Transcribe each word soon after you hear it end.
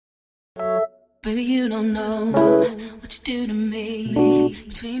Baby, you don't know what you do to me.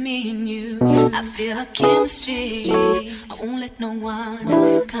 Between me and you, I feel like chemistry. I won't let no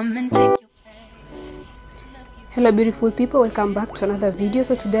one come and take your place. Hello beautiful people, welcome back to another video.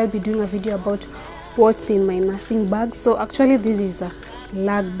 So today I'll be doing a video about what's in my nursing bag. So actually this is a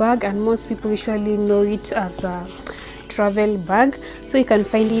lug bag and most people usually know it as a travel bag. So you can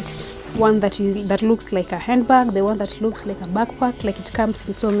find it one that looks like a handbag, the one that looks like a backpack, like it comes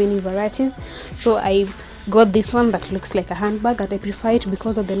in so many varieties. So I got this one that looks like a handbag and I prefer it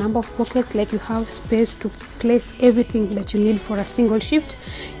because of the number of pockets. Like you have space to place everything that you need for a single shift.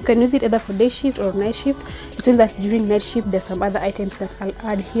 You can use it either for day shift or night shift. It's only that during night shift there's some other items that I'll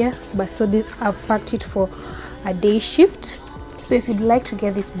add here, but so this I've packed it for a day shift. So if you'd like to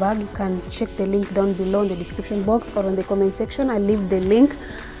get this bag, you can check the link down below in the description box or on the comment section. I'll leave the link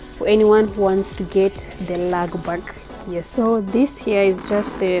for anyone who wants to get the lug bag. Yes, so this here is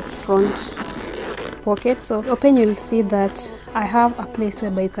just the front pocket. So open, you'll see that I have a place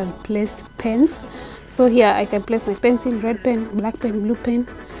whereby you can place pens. So here I can place my pencil, red pen, black pen, blue pen.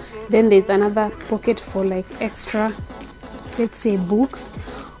 Then there's another pocket for like extra, let's say, books.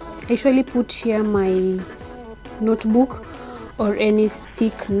 I usually put here my notebook or any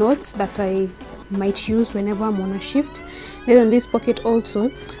stick notes that I might use whenever I'm on a shift. Then on this pocket also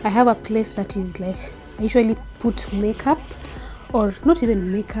I have a place that is like I usually put makeup, or not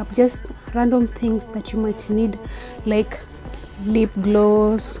even makeup, just random things that you might need, like lip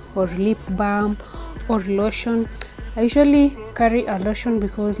gloss or lip balm or lotion. I usually carry a lotion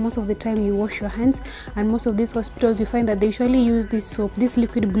because most of the time you wash your hands, and most of these hospitals you find that they usually use this soap, this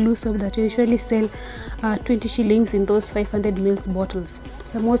liquid blue soap that you usually sell 20 shillings in those 500 ml bottles.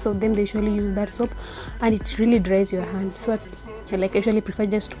 So most of them they usually use that soap and it really dries your hands. So I usually prefer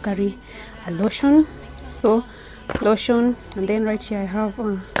just to carry a lotion. So lotion, and then right here I have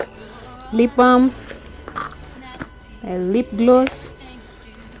lip balm, a lip gloss,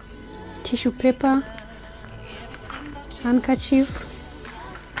 tissue paper, handkerchief,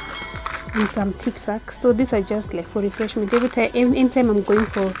 and some Tic Tac. So these are just like for refreshment. Anytime I'm going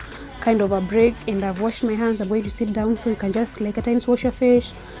for kind of a break and I've washed my hands, I'm going to sit down, so you can just like at times wash your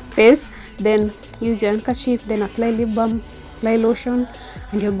face, then use your handkerchief, then apply lip balm, apply lotion,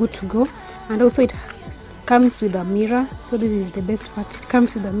 and you're good to go. And also it comes with a mirror. So this is the best part, it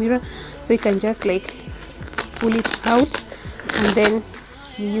comes with a mirror, so you can just like pull it out and then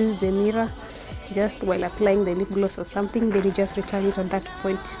you use the mirror just while applying the lip gloss or something, then you just return it at that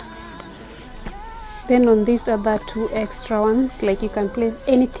point. Then on these other two extra ones, like you can place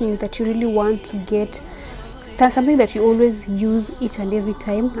anything that you really want to get, that's something that you always use each and every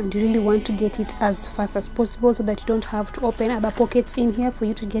time and you really want to get it as fast as possible so that you don't have to open other pockets in here for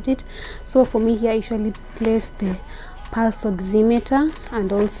you to get it. So for me here I usually place the pulse oximeter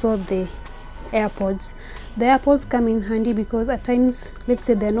and also the AirPods. The AirPods come in handy because at times, let's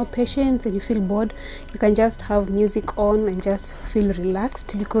say there are no patients and you feel bored, you can just have music on and just feel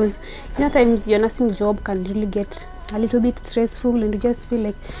relaxed, because at times your nursing job can really get a little bit stressful and you just feel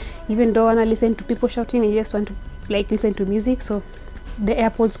like even though you want to listen to people shouting, you just want to like listen to music. So the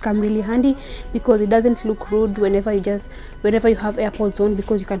AirPods come really handy because it doesn't look rude whenever you have AirPods on,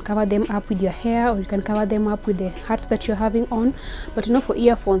 because you can cover them up with your hair or you can cover them up with the hat that you're having on. But for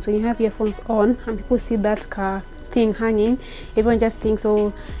earphones, when you have earphones on and people see that thing hanging, everyone just thinks,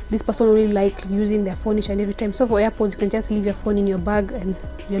 oh, this person really like using their phone each and every time. So for AirPods you can just leave your phone in your bag and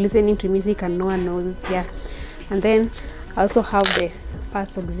you're listening to music and no one knows. Yeah. And then I also have the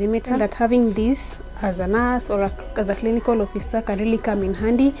pulse oximeter, that having this as a nurse or as a clinical officer can really come in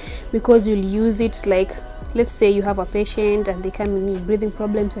handy, because you'll use it like, let's say you have a patient and they come in with breathing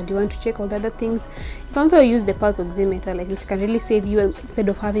problems and you want to check all the other things. You can also use the pulse oximeter, like it can really save you instead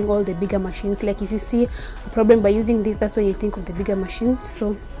of having all the bigger machines. Like if you see a problem by using this, that's when you think of the bigger machine.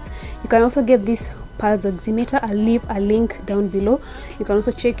 So you can also get this pulse oximeter. I'll leave a link down below. You can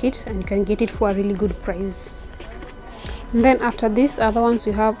also check it and you can get it for a really good price. And then after this other ones,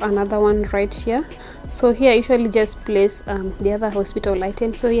 we have another one right here. So here I usually just place the other hospital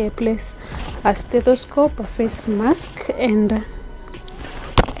items. So here I place a stethoscope, a face mask, and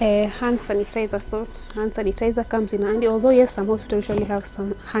a hand sanitizer. So hand sanitizer comes in handy, although yes, some hospitals usually have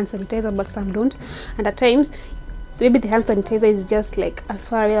some hand sanitizer but some don't, and at times maybe the hand sanitizer is just like as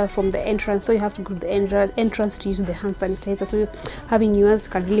far away from the entrance, so you have to go to the entrance to use the hand sanitizer. So having yours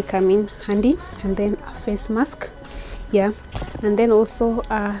can really come in handy. And then a face mask, yeah, and then also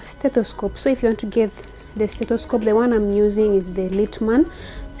a stethoscope. So if you want to get the stethoscope, the one I'm using is the Littman.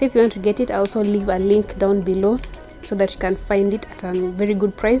 So if you want to get it, I also leave a link down below so that you can find it at a very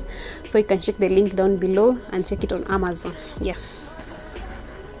good price. So you can check the link down below and check it on Amazon. Yeah.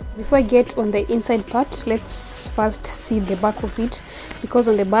 Before I get on the inside part, let's first see the back of it, because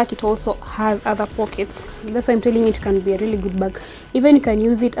on the back it also has other pockets. That's why I'm telling you it can be a really good bag. Even you can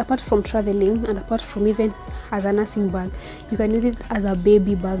use it apart from traveling and apart from even as a nursing bag, you can use it as a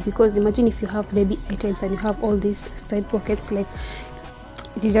baby bag, because imagine if you have baby items and you have all these side pockets, like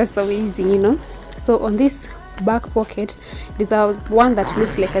it is just amazing, you know. So on this back pocket, there's a one that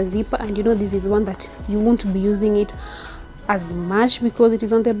looks like a zipper, and you know this is one that you won't be using it as much because it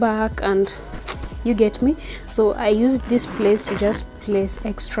is on the back, and you get me. So I used this place to just place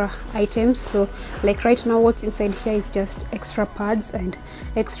extra items. So like right now what's inside here is just extra pads and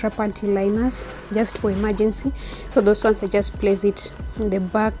extra panty liners, just for emergency. So those ones I just place it in the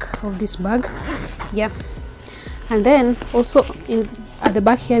back of this bag. Yeah. And then also at the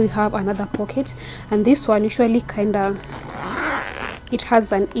back here we have another pocket, and this one usually kind of, it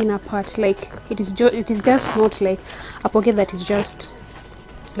has an inner part, like it is just not like a pocket that is just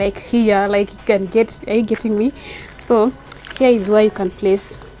like here, like you can get, are you getting me? So here is where you can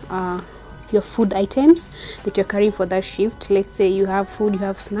place your food items that you're carrying for that shift. Let's say you have food, you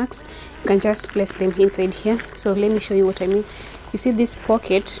have snacks, you can just place them inside here. So let me show you what I mean. You see this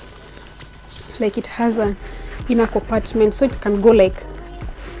pocket, like it has an inner compartment, so it can go like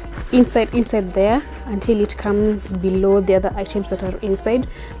inside there until it comes below the other items that are inside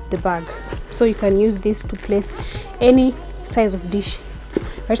the bag. So you can use this to place any size of dish.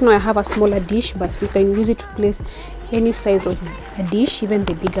 Right now I have a smaller dish, but you can use it to place any size of a dish, even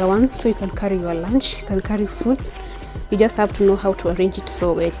the bigger ones. So you can carry your lunch, you can carry fruits, you just have to know how to arrange it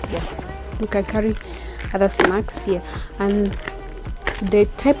so well. Yeah, you can carry other snacks here. And the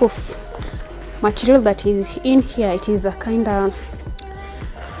type of material that is in here, it is a kind of,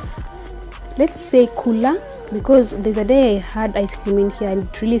 let's say, cooler, because there's a day I had ice cream in here and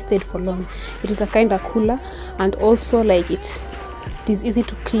it really stayed for long. It is a kind of cooler, and also like it is easy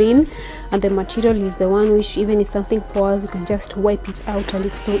to clean, and the material is the one which even if something pours you can just wipe it out, and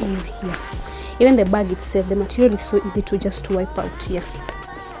it's so easy here. Even the bag itself, the material is so easy to just wipe out here.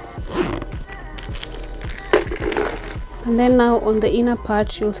 And then now on the inner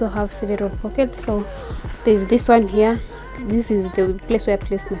part you also have several pockets. So there's this one here. This is the place where I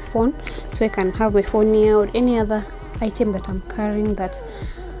place my phone, so I can have my phone here, or any other item that I'm carrying that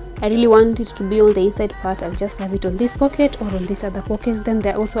I really want it to be on the inside part. I'll just have it on this pocket or on this other pockets. Then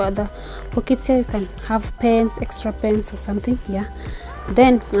there are also other pockets here. You can have pens, extra pens or something. Yeah.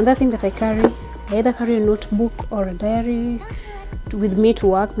 Then another thing that I carry, I either carry a notebook or a diary with me to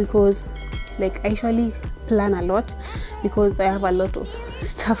work, because like I usually plan a lot, because I have a lot of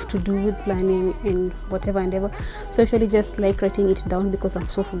stuff to do with planning and whatever endeavor. So I usually just like writing it down because I'm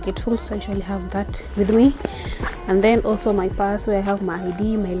so forgetful. So I usually have that with me. And then also my purse, where I have my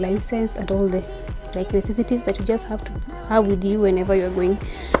ID, my license, and all the like necessities that you just have to have with you whenever you're going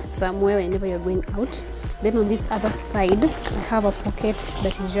somewhere, whenever you're going out. Then on this other side I have a pocket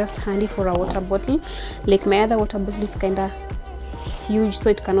that is just handy for a water bottle. Like my other water bottle is kind of huge, so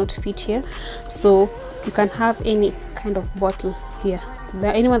it cannot fit here. So you can have any kind of bottle here.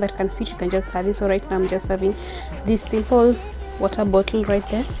 Anyone that can fit, you can just have it. So right now I'm just having this simple water bottle right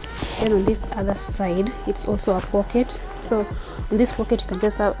there. Then on this other side it's also a pocket. So on this pocket you can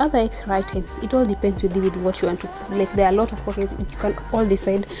just have other extra items. It all depends with what you want to, like there are a lot of pockets, you can all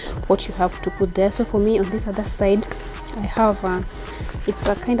decide what you have to put there. So for me on this other side I have it's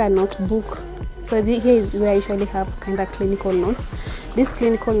a kind of notebook. So here is where I usually have kind of clinical notes. These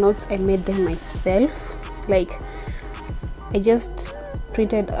clinical notes I made them myself. Like I just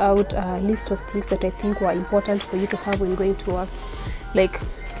printed out a list of things that I think were important for you to have when going to work. Like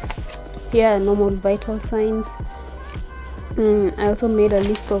here are normal vital signs. I also made a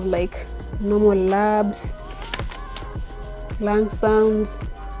list of like normal labs, lung sounds,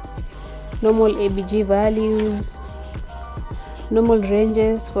 normal ABG values, normal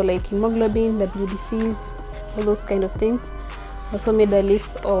ranges for like hemoglobin, WBCs, all those kind of things. Also made a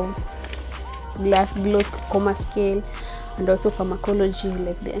list of glass glaucoma scale, and also pharmacology,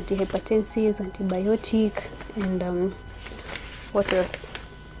 like the antihypertensives, antibiotic, and what else,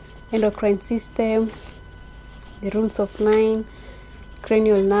 endocrine system, the rules of 9,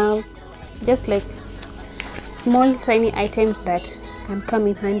 cranial nerves, just like small tiny items that can come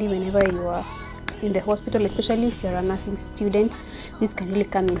in handy whenever you are in the hospital, especially if you're a nursing student. This can really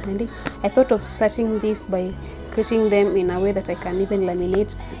come in handy. I thought of starting this by creating them in a way that I can even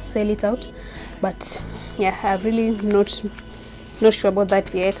laminate, sell it out, but yeah, I'm really not sure about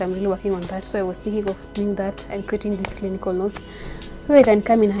that yet. I'm really working on that. So I was thinking of doing that and creating these clinical notes so they can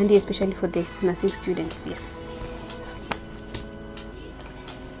come in handy, especially for the nursing students. Yeah.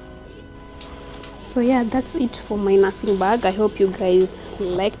 So yeah, that's it for my nursing bag. I hope you guys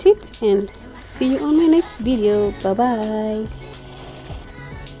liked it, and see you on my next video. Bye bye.